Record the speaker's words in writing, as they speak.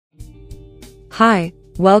Hi,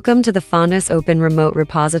 welcome to the Fontis Open Remote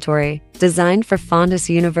Repository, designed for Fontis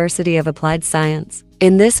University of Applied Science.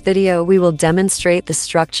 In this video, we will demonstrate the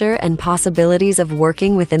structure and possibilities of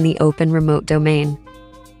working within the Open Remote domain.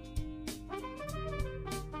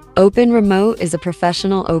 Open Remote is a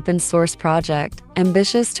professional open source project,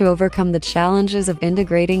 ambitious to overcome the challenges of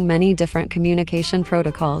integrating many different communication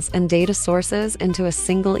protocols and data sources into a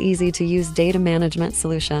single easy-to-use data management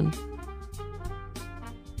solution.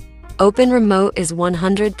 Open Remote is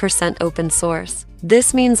 100% open source.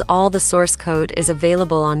 This means all the source code is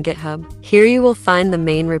available on GitHub. Here you will find the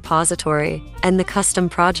main repository and the custom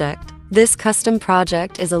project. This custom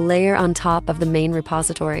project is a layer on top of the main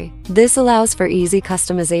repository. This allows for easy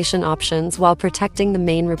customization options while protecting the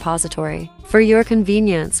main repository. For your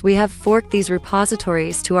convenience, we have forked these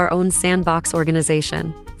repositories to our own sandbox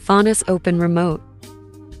organization, Fontis Open Remote.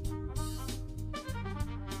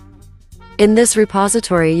 In this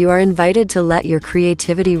repository, you are invited to let your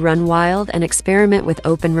creativity run wild and experiment with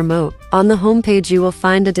Open Remote. On the homepage, you will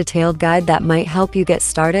find a detailed guide that might help you get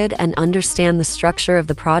started and understand the structure of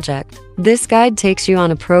the project. This guide takes you on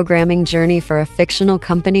a programming journey for a fictional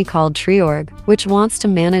company called Treeorg, which wants to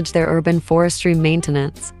manage their urban forestry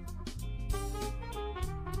maintenance.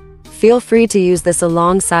 Feel free to use this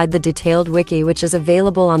alongside the detailed wiki, which is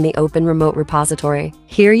available on the Open Remote repository.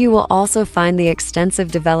 Here you will also find the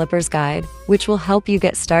extensive developer's guide, which will help you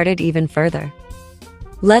get started even further.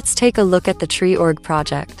 Let's take a look at the Treeorg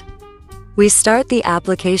project. We start the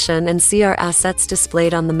application and see our assets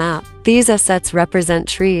displayed on the map. These assets represent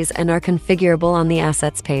trees and are configurable on the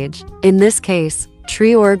assets page. In this case,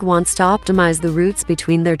 Treeorg wants to optimize the routes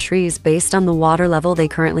between their trees based on the water level they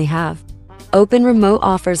currently have. Open Remote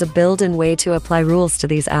offers a built-in way to apply rules to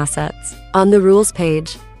these assets. On the rules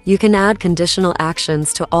page, you can add conditional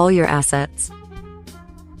actions to all your assets.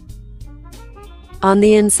 On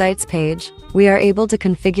the insights page, we are able to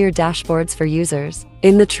configure dashboards for users.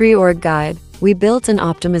 In the Treeorg guide, we built an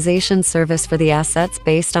optimization service for the assets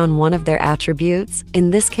based on one of their attributes, in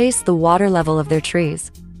this case the water level of their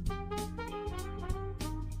trees.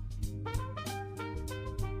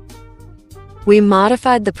 We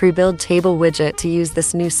modified the pre-built table widget to use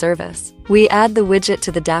this new service. We add the widget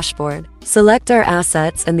to the dashboard, select our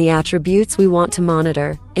assets and the attributes we want to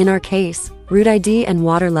monitor, in our case, root ID and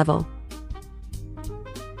water level.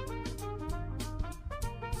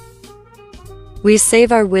 We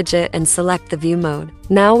save our widget and select the view mode.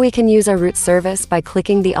 Now we can use our root service by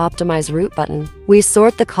clicking the Optimize Route button. We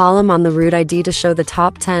sort the column on the root ID to show the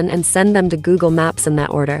top 10 and send them to Google Maps in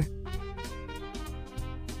that order.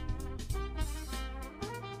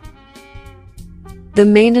 The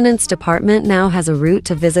maintenance department now has a route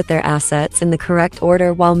to visit their assets in the correct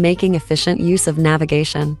order while making efficient use of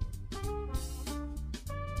navigation.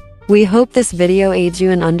 We hope this video aids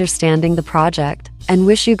you in understanding the project and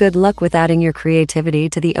wish you good luck with adding your creativity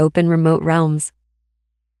to the Open Remote realms.